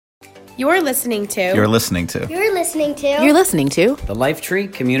You're listening to. You're listening to. You're listening to. You're listening to the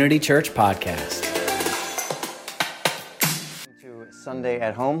Lifetree Community Church Podcast. To Sunday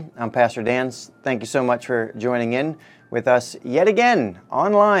at Home. I'm Pastor Dan. Thank you so much for joining in with us yet again,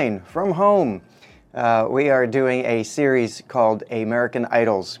 online, from home. We are doing a series called American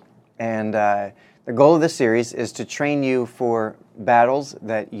Idols. And the goal of this series is to train you for battles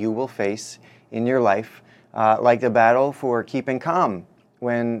that you will face in your life, like the battle for keeping calm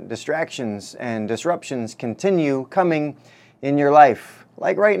when distractions and disruptions continue coming in your life,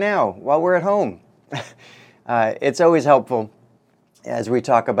 like right now while we're at home. It's always helpful as we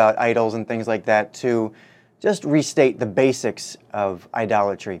talk about idols and things like that to just restate the basics of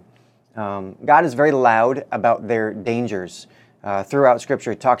idolatry. God is very loud about their dangers. Throughout Scripture,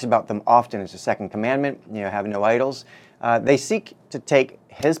 He talks about them often. It's the second commandment, have no idols. They seek to take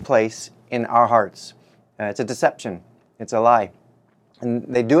His place in our hearts. It's a deception. It's a lie. And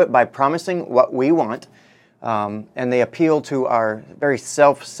they do it by promising what we want, and they appeal to our very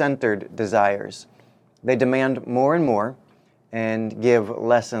self-centered desires. They demand more and more and give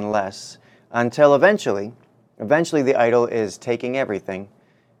less and less until eventually the idol is taking everything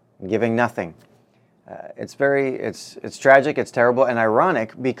and giving nothing. It's tragic, it's terrible, and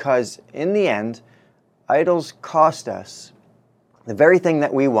ironic because in the end, idols cost us the very thing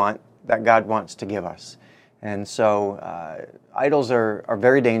that we want, that God wants to give us. And so idols are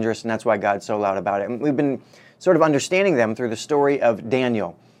very dangerous, and that's why God's so loud about it. And we've been sort of understanding them through the story of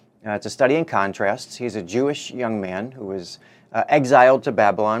Daniel. It's a study in contrasts. He's a Jewish young man who was exiled to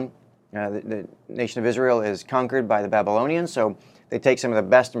Babylon. The nation of Israel is conquered by the Babylonians, so they take some of the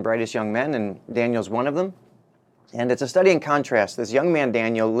best and brightest young men, and Daniel's one of them. And it's a study in contrast. This young man,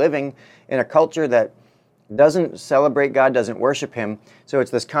 Daniel, living in a culture that doesn't celebrate God, doesn't worship Him. So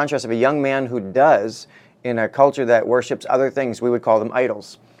it's this contrast of a young man who does in a culture that worships other things. We would call them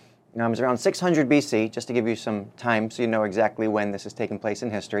idols. It's around 600 BC, just to give you some time so you know exactly when this has taken place in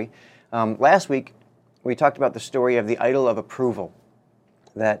history. Last week, we talked about the story of the idol of approval,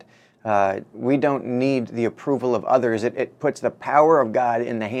 that we don't need the approval of others. It puts the power of God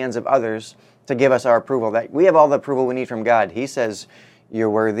in the hands of others to give us our approval. That we have all the approval we need from God. He says,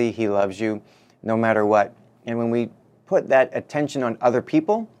 you're worthy, He loves you, no matter what. And when we put that attention on other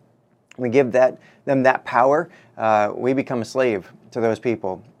people, we give them that power, we become a slave to those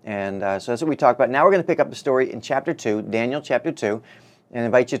people. And so that's what we talk about. Now we're going to pick up the story in chapter 2, Daniel chapter 2, and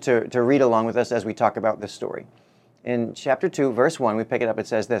invite you to read along with us as we talk about this story. In chapter 2, verse 1, we pick it up. It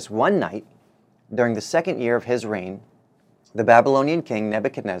says this: One night, during the second year of his reign, the Babylonian king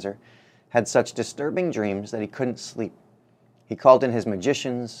Nebuchadnezzar had such disturbing dreams that he couldn't sleep. He called in his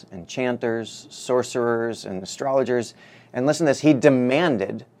magicians, enchanters, sorcerers, and astrologers, and listen to this, he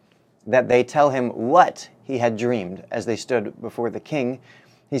demanded that they tell him what he had dreamed as they stood before the king.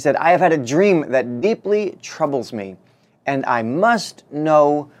 He said, I have had a dream that deeply troubles me, and I must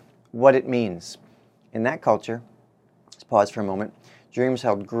know what it means. In that culture, let's pause for a moment, dreams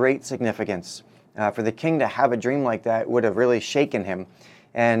held great significance. For the king to have a dream like that would have really shaken him.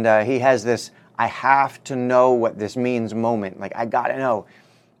 And he has this, I have to know what this means moment. Like, I gotta know.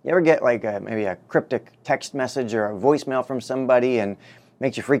 You ever get like maybe a cryptic text message or a voicemail from somebody and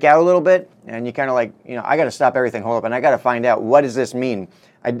makes you freak out a little bit, and you kind of like, I got to stop everything, hold up, and I got to find out, what does this mean?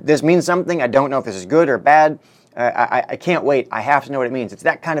 This means something. I don't know if this is good or bad. I can't wait. I have to know what it means. It's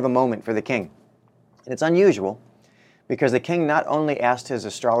that kind of a moment for the king. And it's unusual because the king not only asked his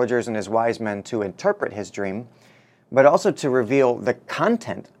astrologers and his wise men to interpret his dream, but also to reveal the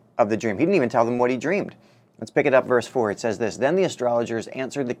content of the dream. He didn't even tell them what he dreamed. Let's pick it up, verse 4. It says this: Then the astrologers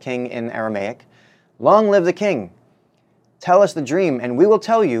answered the king in Aramaic, Long live the king! Tell us the dream, and we will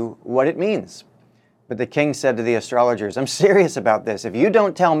tell you what it means. But the king said to the astrologers, I'm serious about this. If you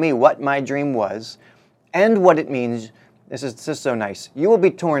don't tell me what my dream was and what it means, this is so nice. You will be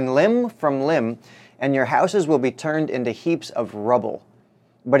torn limb from limb, and your houses will be turned into heaps of rubble.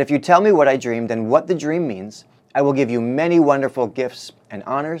 But if you tell me what I dreamed and what the dream means, I will give you many wonderful gifts and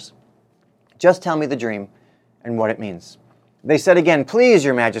honors. Just tell me the dream and what it means. They said again, Please,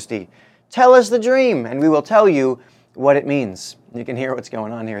 your majesty, tell us the dream, and we will tell you what it means. You can hear what's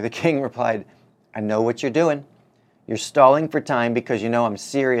going on here. The king replied, I know what you're doing. You're stalling for time because you know I'm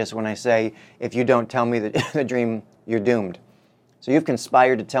serious when I say, if you don't tell me the dream, you're doomed. So you've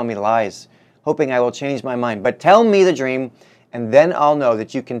conspired to tell me lies, hoping I will change my mind. But tell me the dream, and then I'll know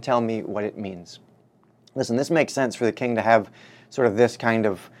that you can tell me what it means. Listen, this makes sense for the king to have sort of this kind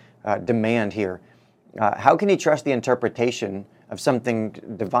of demand here. How can he trust the interpretation of something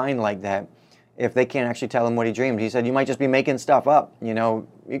divine like that if they can't actually tell him what he dreamed? He said, you might just be making stuff up. You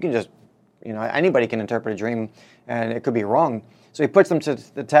can just, anybody can interpret a dream and it could be wrong. So he puts them to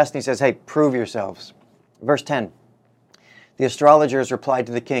the test and he says, hey, prove yourselves. Verse 10, the astrologers replied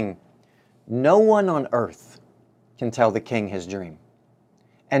to the king, no one on earth can tell the king his dream.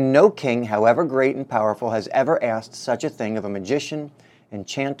 And no king, however great and powerful, has ever asked such a thing of a magician,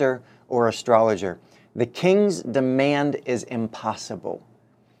 enchanter, or astrologer. The king's demand is impossible.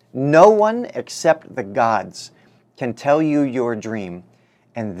 No one except the gods can tell you your dream,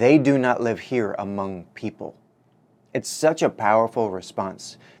 and they do not live here among people. It's such a powerful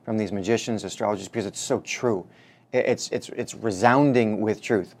response from these magicians, astrologers, because it's so true. It's resounding with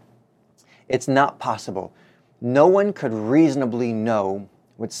truth. It's not possible. No one could reasonably know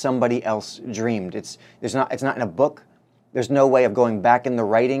what somebody else dreamed. It's not in a book. There's no way of going back in the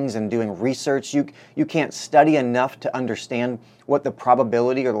writings and doing research. You can't study enough to understand what the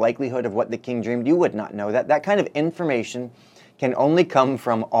probability or likelihood of what the king dreamed. You would not know that. That kind of information can only come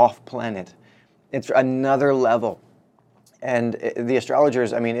from off-planet. It's another level. And the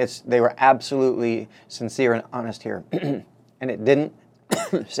astrologers, they were absolutely sincere and honest here. And it didn't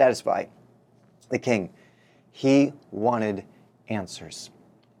satisfy the king. He wanted answers.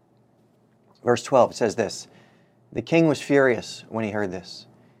 Verse 12 says this, the king was furious when he heard this,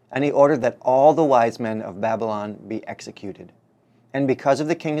 and he ordered that all the wise men of Babylon be executed. And because of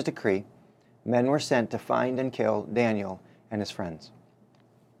the king's decree, men were sent to find and kill Daniel and his friends.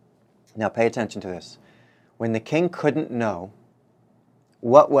 Now pay attention to this. When the king couldn't know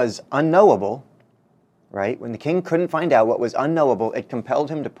what was unknowable, right? When the king couldn't find out what was unknowable, it compelled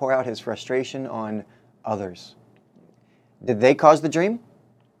him to pour out his frustration on others. Did they cause the dream?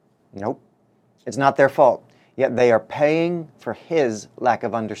 Nope. It's not their fault. Yet they are paying for his lack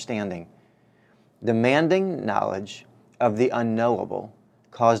of understanding. Demanding knowledge of the unknowable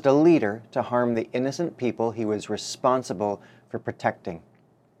caused a leader to harm the innocent people he was responsible for protecting.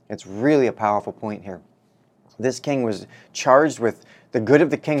 It's really a powerful point here. This king was charged with the good of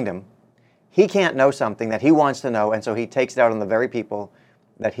the kingdom. He can't know something that he wants to know, and so he takes it out on the very people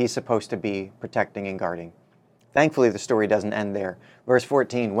that he's supposed to be protecting and guarding. Thankfully, the story doesn't end there. Verse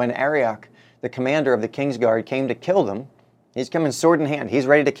 14, when Arioch, the commander of the king's guard, came to kill them, he's coming sword in hand, he's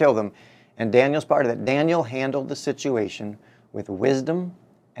ready to kill them, and Daniel's part of that. Daniel handled the situation with wisdom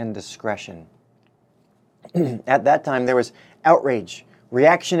and discretion. At that time, there was outrage,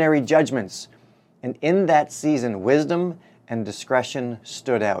 reactionary judgments, and in that season, wisdom and discretion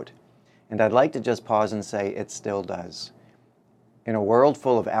stood out. And I'd like to just pause and say it still does. In a world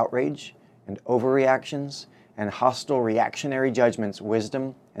full of outrage and overreactions and hostile reactionary judgments,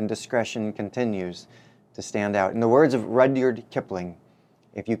 wisdom and discretion continues to stand out. In the words of Rudyard Kipling,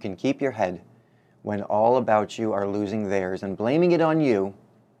 if you can keep your head when all about you are losing theirs and blaming it on you,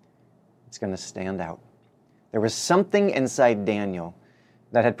 it's going to stand out. There was something inside Daniel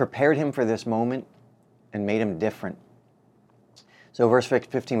that had prepared him for this moment and made him different. So verse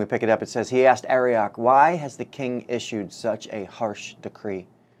 15, we pick it up. It says, he asked Arioch, why has the king issued such a harsh decree?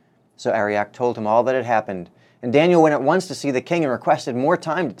 So Arioch told him all that had happened. And Daniel went at once to see the king and requested more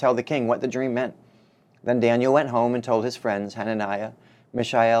time to tell the king what the dream meant. Then Daniel went home and told his friends, Hananiah,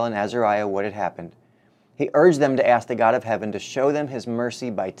 Mishael, and Azariah, what had happened. He urged them to ask the God of heaven to show them his mercy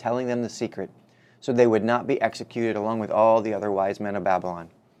by telling them the secret, so they would not be executed along with all the other wise men of Babylon.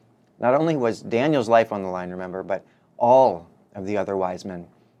 Not only was Daniel's life on the line, remember, but all of the other wise men.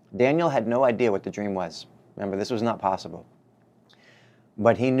 Daniel had no idea what the dream was. Remember, this was not possible.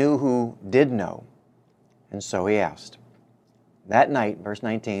 But he knew who did know, and so he asked. That night, verse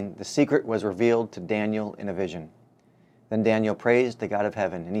 19, the secret was revealed to Daniel in a vision. Then Daniel praised the God of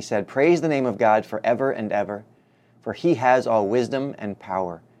heaven, and he said, praise the name of God forever and ever, for he has all wisdom and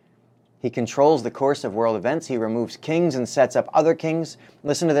power. He controls the course of world events. He removes kings and sets up other kings.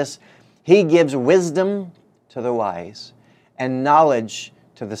 Listen to this. He gives wisdom to the wise and knowledge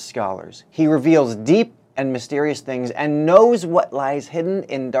to the scholars. He reveals deep and mysterious things and knows what lies hidden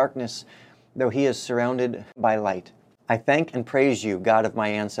in darkness, though he is surrounded by light. I thank and praise you, God of my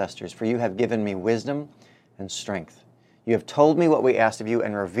ancestors, for you have given me wisdom and strength. You have told me what we asked of you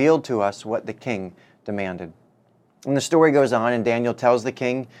and revealed to us what the king demanded. And the story goes on, and Daniel tells the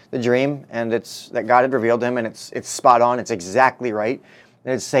king the dream, and it's that God had revealed to him, and it's spot on, it's exactly right,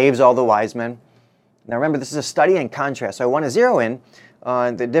 and it saves all the wise men. Now remember, this is a study in contrast, so I want to zero in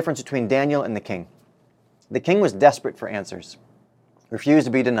on the difference between Daniel and the king. The king was desperate for answers, refused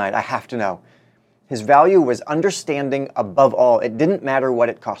to be denied. I have to know. His value was understanding above all. It didn't matter what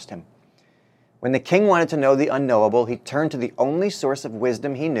it cost him. When the king wanted to know the unknowable, he turned to the only source of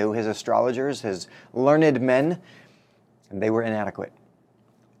wisdom he knew, his astrologers, his learned men, and they were inadequate.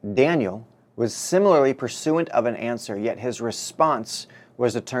 Daniel was similarly pursuant of an answer, yet his response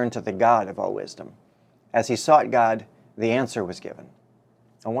was to turn to the God of all wisdom. As he sought God, the answer was given.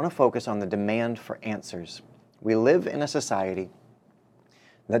 I want to focus on the demand for answers. We live in a society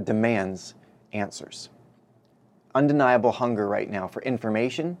that demands answers. Undeniable hunger right now for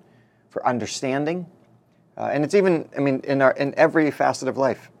information, for understanding, and it's even, in every facet of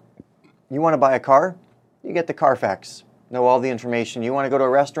life. You want to buy a car, you get the Carfax, know all the information. You want to go to a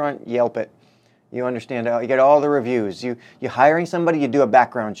restaurant, Yelp it. You understand, you get all the reviews. You're hiring somebody, you do a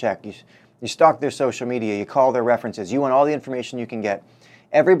background check. You stalk their social media, you call their references. You want all the information you can get.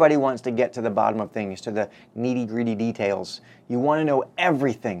 Everybody wants to get to the bottom of things, to the nitty-gritty details. You want to know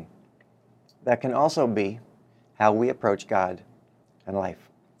everything. That can also be how we approach God and life.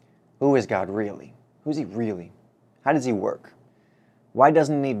 Who is God really? Who's He really? How does He work? Why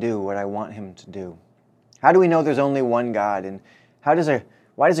doesn't He do what I want Him to do? How do we know there's only one God? And why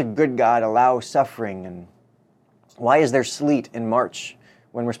does a good God allow suffering? And why is there sleet in March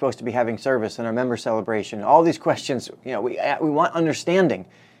when we're supposed to be having service and our member celebration? All these questions, we want understanding.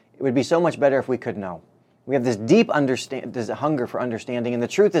 It would be so much better if we could know. We have this deep hunger for understanding, and the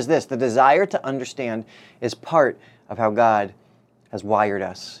truth is this: the desire to understand is part of how God has wired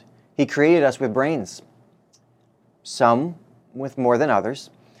us. He created us with brains, some with more than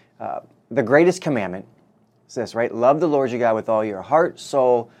others. The greatest commandment is this, right? Love the Lord your God with all your heart,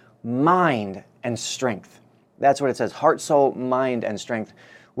 soul, mind, and strength. That's what it says: heart, soul, mind, and strength.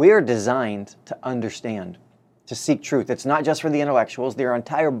 We are designed to understand, to seek truth. It's not just for the intellectuals. There are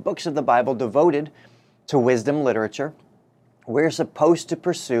entire books of the Bible devoted to wisdom literature. We're supposed to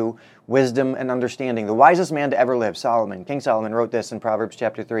pursue wisdom and understanding. The wisest man to ever live, Solomon, King Solomon, wrote this in Proverbs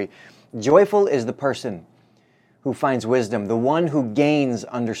chapter 3. Joyful is the person who finds wisdom, the one who gains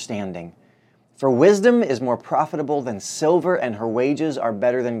understanding. For wisdom is more profitable than silver, and her wages are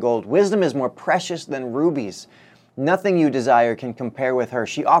better than gold. Wisdom is more precious than rubies. Nothing you desire can compare with her.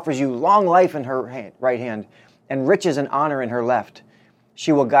 She offers you long life in her right hand and riches and honor in her left.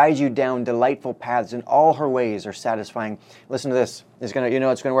 She will guide you down delightful paths, and all her ways are satisfying. Listen to this. It's going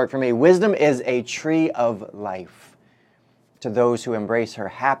to work for me. Wisdom is a tree of life. To those who embrace her,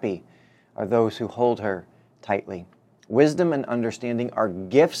 happy are those who hold her tightly. Wisdom and understanding are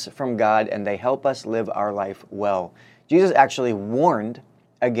gifts from God, and they help us live our life well. Jesus actually warned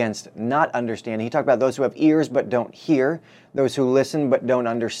against not understanding. He talked about those who have ears but don't hear, those who listen but don't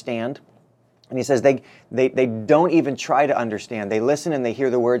understand. And he says they don't even try to understand. They listen and they hear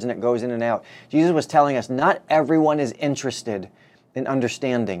the words and it goes in and out. Jesus was telling us not everyone is interested in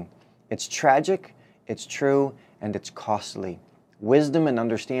understanding. It's tragic, it's true, and it's costly. Wisdom and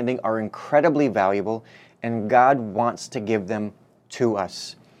understanding are incredibly valuable, and God wants to give them to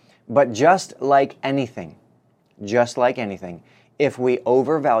us. But just like anything, if we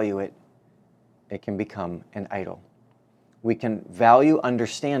overvalue it, it can become an idol. We can value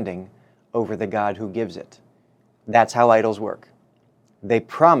understanding over the God who gives it. That's how idols work. They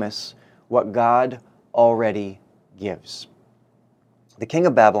promise what God already gives. The king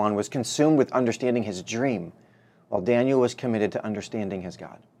of Babylon was consumed with understanding his dream, while Daniel was committed to understanding his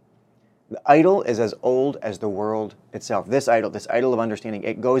God. The idol is as old as the world itself. This idol of understanding,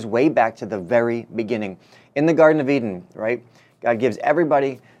 it goes way back to the very beginning. In the Garden of Eden, right? God gives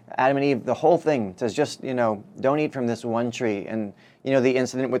everybody, Adam and Eve, the whole thing. Says just, don't eat from this one tree. And, the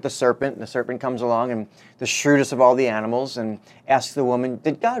incident with the serpent comes along, and the shrewdest of all the animals, and asks the woman,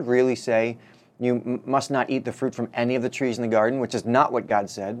 did God really say you must not eat the fruit from any of the trees in the garden? Which is not what God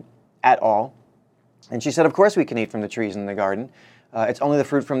said at all. And she said, of course we can eat from the trees in the garden. It's only the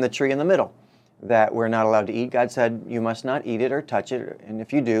fruit from the tree in the middle that we're not allowed to eat. God said, you must not eat it or touch it, and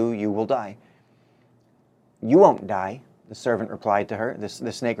if you do, you will die. You won't die, the servant replied to her, the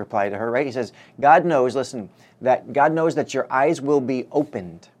snake replied to her, right? He says, God knows that your eyes will be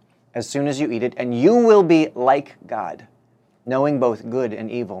opened as soon as you eat it, and you will be like God, knowing both good and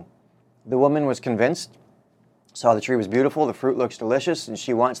evil. The woman was convinced, saw the tree was beautiful, the fruit looks delicious, and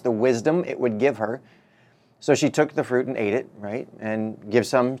she wants the wisdom it would give her. So she took the fruit and ate it, right? And gives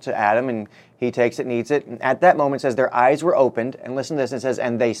some to Adam, and he takes it and eats it. And at that moment, it says, their eyes were opened. And listen to this, it says,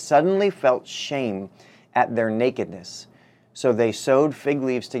 and they suddenly felt shame at their nakedness. So they sewed fig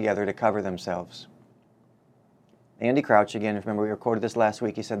leaves together to cover themselves. Andy Crouch, again, if remember we recorded this last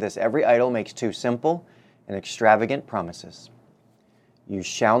week, he said this: every idol makes two simple and extravagant promises. You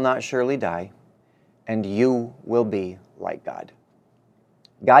shall not surely die, and you will be like God.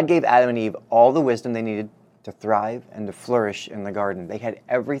 God gave Adam and Eve all the wisdom they needed to thrive and to flourish in the garden. They had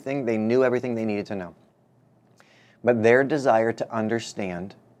everything, they knew everything they needed to know. But their desire to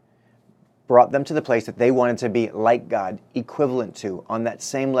understand brought them to the place that they wanted to be like God, equivalent to, on that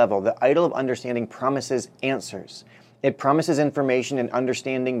same level. The idol of understanding promises answers. It promises information and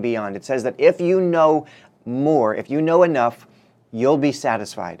understanding beyond. It says that if you know more, if you know enough, you'll be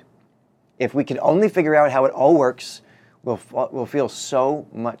satisfied. If we could only figure out how it all works, we'll feel so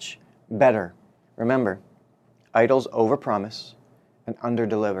much better. Remember, idols overpromise and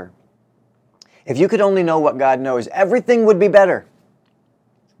underdeliver. If you could only know what God knows, everything would be better.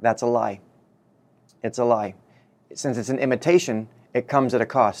 That's a lie. It's a lie. Since it's an imitation, it comes at a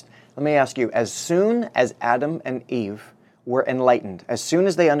cost. Let me ask you, as soon as Adam and Eve were enlightened, as soon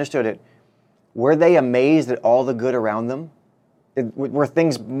as they understood it, were they amazed at all the good around them? Were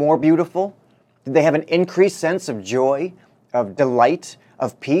things more beautiful? Did they have an increased sense of joy, of delight,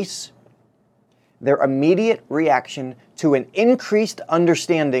 of peace? Their immediate reaction to an increased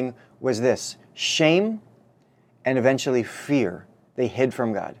understanding was this: shame and eventually fear. They hid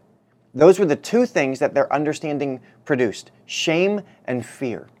from God. Those were the two things that their understanding produced: shame and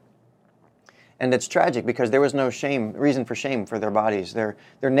fear. And it's tragic because there was no reason for shame for their bodies. Their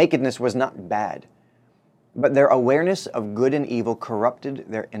nakedness was not bad. But their awareness of good and evil corrupted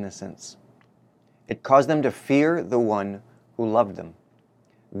their innocence. It caused them to fear the one who loved them.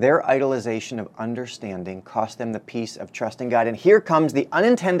 Their idolization of understanding cost them the peace of trusting God. And here comes the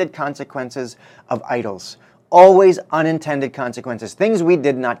unintended consequences of idols. Always unintended consequences, things we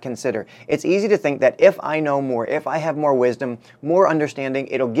did not consider. It's easy to think that if I know more, if I have more wisdom, more understanding,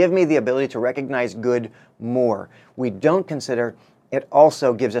 it'll give me the ability to recognize good more. We don't consider it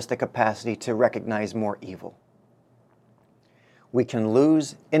also gives us the capacity to recognize more evil. We can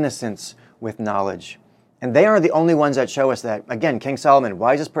lose innocence with knowledge. And they are the only ones that show us that. Again, King Solomon,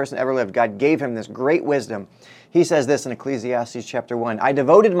 wisest person ever lived, God gave him this great wisdom. He says this in Ecclesiastes chapter 1, I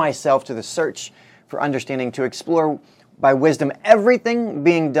devoted myself to the search for understanding, to explore by wisdom everything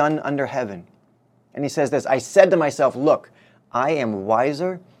being done under heaven. And he says this, I said to myself, look, I am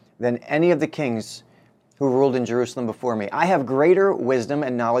wiser than any of the kings who ruled in Jerusalem before me. I have greater wisdom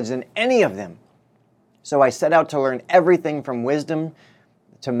and knowledge than any of them. So I set out to learn everything from wisdom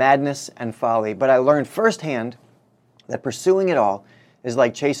to madness and folly. But I learned firsthand that pursuing it all is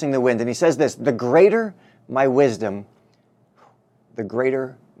like chasing the wind. And he says this, the greater my wisdom, the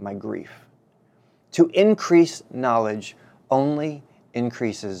greater my grief. To increase knowledge only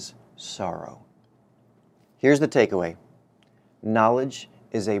increases sorrow. Here's the takeaway. Knowledge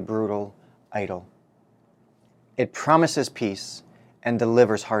is a brutal idol. It promises peace and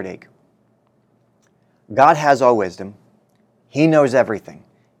delivers heartache. God has all wisdom. He knows everything.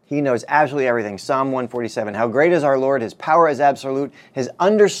 He knows absolutely everything. Psalm 147, how great is our Lord, His power is absolute, His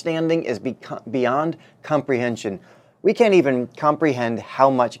understanding is beyond comprehension. We can't even comprehend how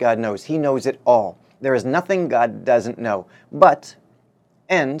much God knows. He knows it all. There is nothing God doesn't know.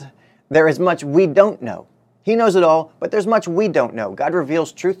 And there is much we don't know. He knows it all, but there's much we don't know. God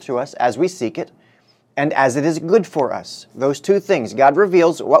reveals truth to us as we seek it and as it is good for us. Those two things. God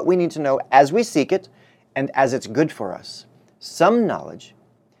reveals what we need to know as we seek it and as it's good for us. Some knowledge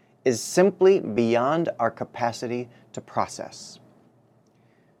is simply beyond our capacity to process.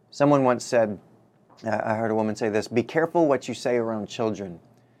 Someone once said, I heard a woman say this, be careful what you say around children.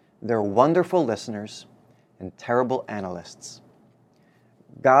 They're wonderful listeners and terrible analysts.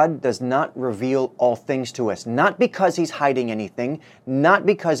 God does not reveal all things to us, not because He's hiding anything, not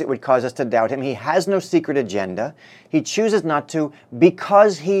because it would cause us to doubt Him. He has no secret agenda. He chooses not to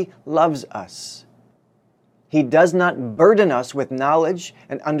because He loves us. He does not burden us with knowledge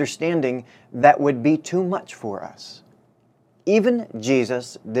and understanding that would be too much for us. Even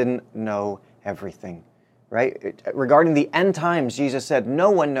Jesus didn't know everything, right? Regarding the end times, Jesus said, no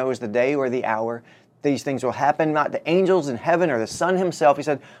one knows the day or the hour these things will happen, not the angels in heaven or the Son Himself. He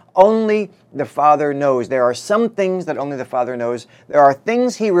said, only the Father knows. There are some things that only the Father knows. There are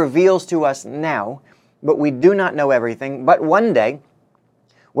things He reveals to us now, but we do not know everything. But one day,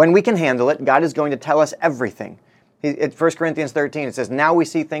 when we can handle it, God is going to tell us everything. In 1 Corinthians 13, it says, now we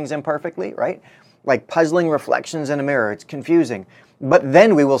see things imperfectly, right? Like puzzling reflections in a mirror. It's confusing. But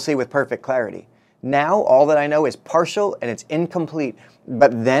then we will see with perfect clarity. Now, all that I know is partial and it's incomplete.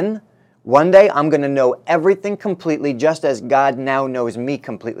 But then, one day, I'm going to know everything completely, just as God now knows me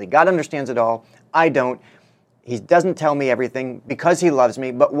completely. God understands it all. I don't. He doesn't tell me everything because He loves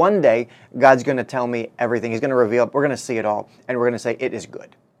me. But one day, God's going to tell me everything. He's going to reveal. We're going to see it all. And we're going to say, it is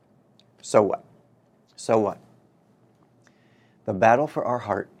good. So what? So what? The battle for our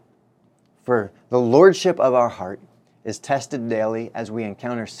heart, for the lordship of our heart, is tested daily as we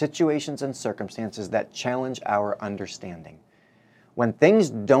encounter situations and circumstances that challenge our understanding. When things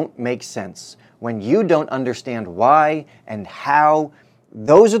don't make sense, when you don't understand why and how,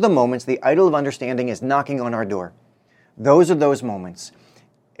 those are the moments the idol of understanding is knocking on our door. Those are those moments.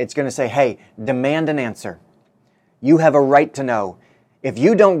 It's going to say, hey, demand an answer. You have a right to know. If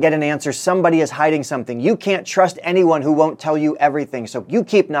you don't get an answer, somebody is hiding something. You can't trust anyone who won't tell you everything. So you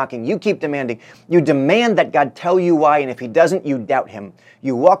keep knocking, you keep demanding. You demand that God tell you why, and if he doesn't, you doubt him.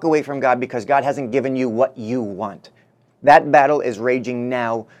 You walk away from God because God hasn't given you what you want. That battle is raging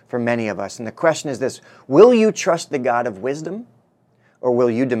now for many of us. And the question is this: will you trust the God of wisdom, or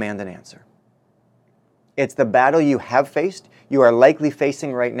will you demand an answer? It's the battle you have faced, you are likely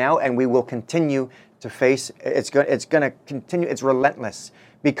facing right now, and we will continue to face. It's going to continue. It's relentless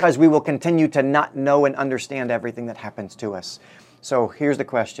because we will continue to not know and understand everything that happens to us. So here's the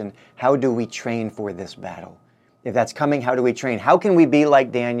question: how do we train for this battle? If that's coming, how do we train? How can we be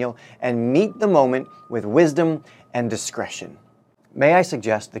like Daniel and meet the moment with wisdom and discretion? May I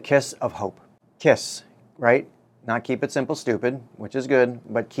suggest the kiss of hope? Kiss, right? Not keep it simple, stupid, which is good,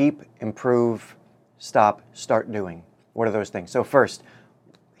 but keep, improve, stop, start doing. What are those things? So first,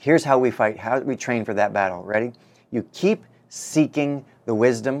 here's how we fight, how we train for that battle. Ready? You keep seeking the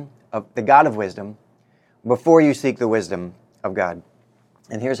wisdom of the God of wisdom before you seek the wisdom of God.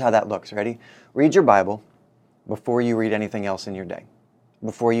 And here's how that looks. Ready? Read your Bible before you read anything else in your day.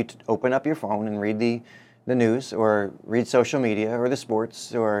 Before you open up your phone and read the news or read social media or the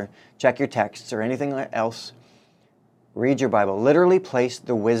sports or check your texts or anything else, read your Bible. Literally place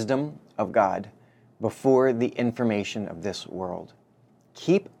the wisdom of God before the information of this world.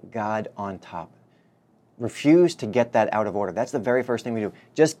 Keep God on top. Refuse to get that out of order. That's the very first thing we do.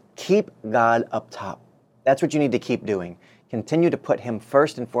 Just keep God up top. That's what you need to keep doing. Continue to put him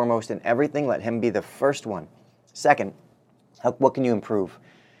first and foremost in everything. Let him be the first one. Second, what can you improve?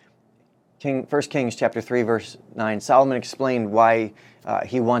 1 Kings chapter 3, verse 9, Solomon explained why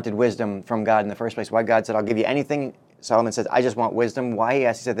he wanted wisdom from God in the first place, why God said, I'll give you anything. Solomon says, I just want wisdom. Why he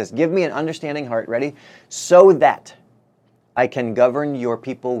asked, he said this: give me an understanding heart, ready, so that I can govern your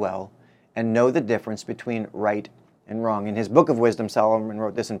people well and know the difference between right and wrong. In his book of wisdom, Solomon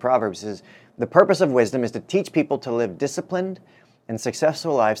wrote this in Proverbs. He says, the purpose of wisdom is to teach people to live disciplined and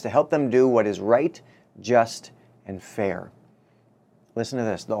successful lives, to help them do what is right, just, and fair. Listen to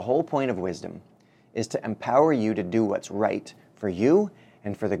this. The whole point of wisdom is to empower you to do what's right for you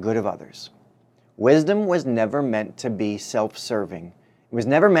and for the good of others. Wisdom was never meant to be self-serving. It was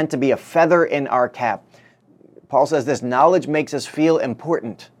never meant to be a feather in our cap. Paul says this: knowledge makes us feel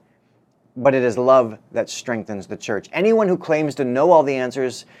important, but it is love that strengthens the church. Anyone who claims to know all the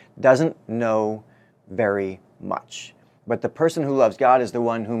answers doesn't know very much. But the person who loves God is the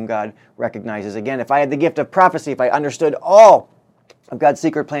one whom God recognizes. Again, if I had the gift of prophecy, if I understood all of God's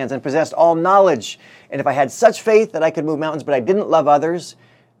secret plans and possessed all knowledge, and if I had such faith that I could move mountains, but I didn't love others,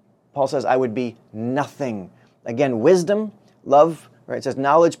 Paul says I would be nothing. Again, wisdom, love, right? It says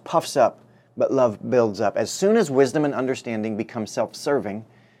knowledge puffs up, but love builds up. As soon as wisdom and understanding become self-serving,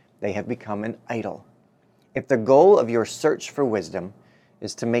 they have become an idol. If the goal of your search for wisdom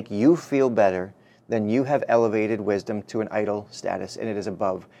is to make you feel better, then you have elevated wisdom to an idol status, and it is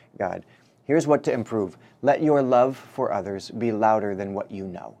above God. Here's what to improve. Let your love for others be louder than what you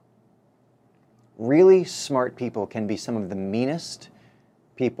know. Really smart people can be some of the meanest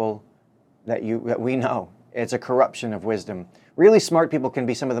people that we know. It's a corruption of wisdom. Really smart people can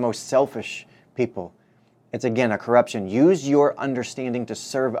be some of the most selfish people. It's again a corruption. Use your understanding to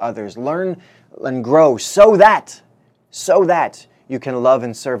serve others. Learn and grow so that you can love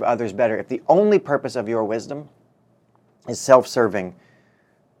and serve others better. If the only purpose of your wisdom is self-serving,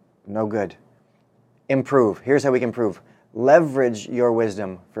 no good. Improve. Here's how we can improve. Leverage your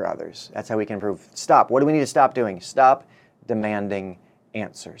wisdom for others. That's how we can improve. Stop. What do we need to stop doing? Stop demanding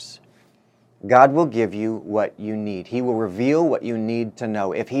answers. God will give you what you need. He will reveal what you need to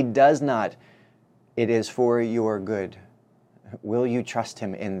know. If he does not, it is for your good. Will you trust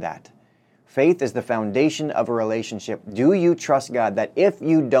him in that? Faith is the foundation of a relationship. Do you trust God that if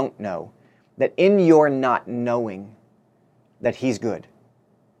you don't know, that in your not knowing, that he's good?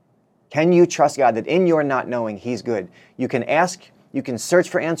 Can you trust God that in your not knowing, he's good? You can ask, you can search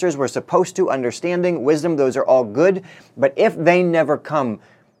for answers. We're supposed to. Understanding, wisdom, those are all good. But if they never come,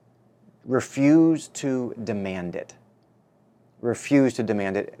 refuse to demand it. Refuse to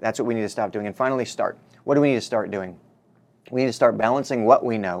demand it. That's what we need to stop doing. And finally, start. What do we need to start doing? We need to start balancing what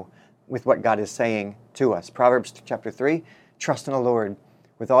we know with what God is saying to us. Proverbs chapter 3, trust in the Lord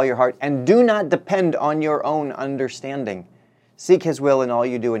with all your heart and do not depend on your own understanding. Seek his will in all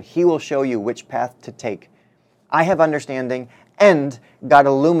you do, and he will show you which path to take. I have understanding, and God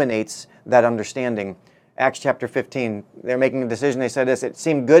illuminates that understanding. Acts chapter 15, they're making a decision. They said this: it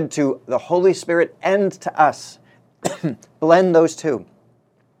seemed good to the Holy Spirit and to us. Blend those two.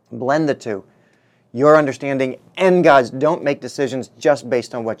 Blend the two. Your understanding and God's. Don't make decisions just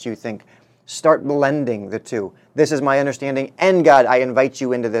based on what you think. Start blending the two. This is my understanding, and God, I invite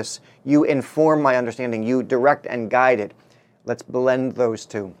you into this. You inform my understanding. You direct and guide it. Let's blend those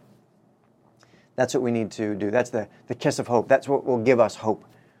two. That's what we need to do. That's the kiss of hope. That's what will give us hope.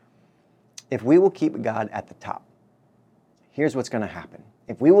 If we will keep God at the top, here's what's going to happen.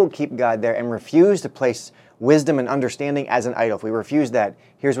 If we will keep God there and refuse to place wisdom and understanding as an idol, if we refuse that,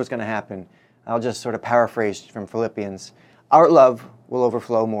 here's what's going to happen. I'll just sort of paraphrase from Philippians. Our love will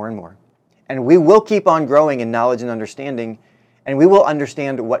overflow more and more. And we will keep on growing in knowledge and understanding, and we will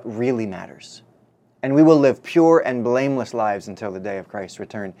understand what really matters. And we will live pure and blameless lives until the day of Christ's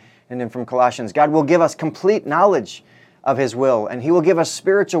return. And then from Colossians, God will give us complete knowledge of His will, and He will give us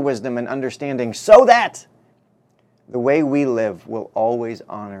spiritual wisdom and understanding so that the way we live will always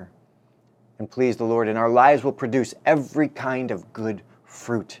honor and please the Lord, and our lives will produce every kind of good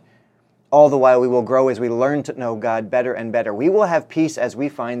fruit. All the while we will grow as we learn to know God better and better. We will have peace as we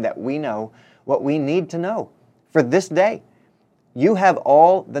find that we know what we need to know for this day. You have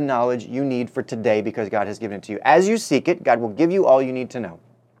all the knowledge you need for today because God has given it to you. As you seek it, God will give you all you need to know.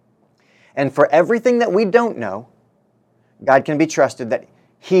 And for everything that we don't know, God can be trusted that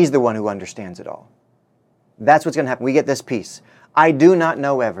He's the one who understands it all. That's what's going to happen. We get this peace. I do not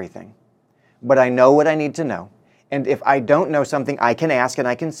know everything, but I know what I need to know. And if I don't know something, I can ask and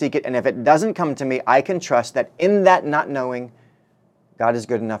I can seek it. And if it doesn't come to me, I can trust that in that not knowing, God is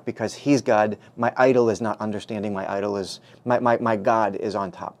good enough because He's God. My idol is not understanding. My idol is, my God is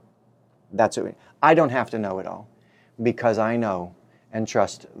on top. That's it. I don't have to know it all because I know and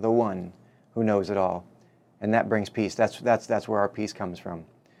trust the one who knows it all. And that brings peace. That's where our peace comes from.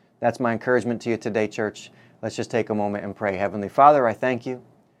 That's my encouragement to you today, church. Let's just take a moment and pray. Heavenly Father, I thank you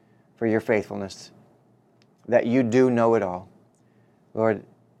for your faithfulness, that you do know it all. Lord,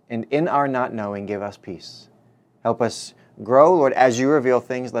 and in our not knowing, give us peace. Help us grow, Lord, as you reveal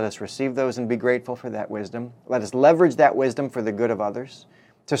things. Let us receive those and be grateful for that wisdom. Let us leverage that wisdom for the good of others,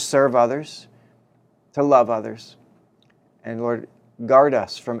 to serve others, to love others. And Lord, guard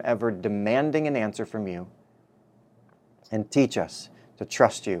us from ever demanding an answer from you, and teach us to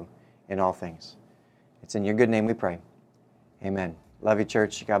trust you in all things. It's in your good name we pray. Amen. Love you,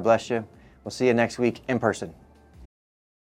 church. God bless you. We'll see you next week in person.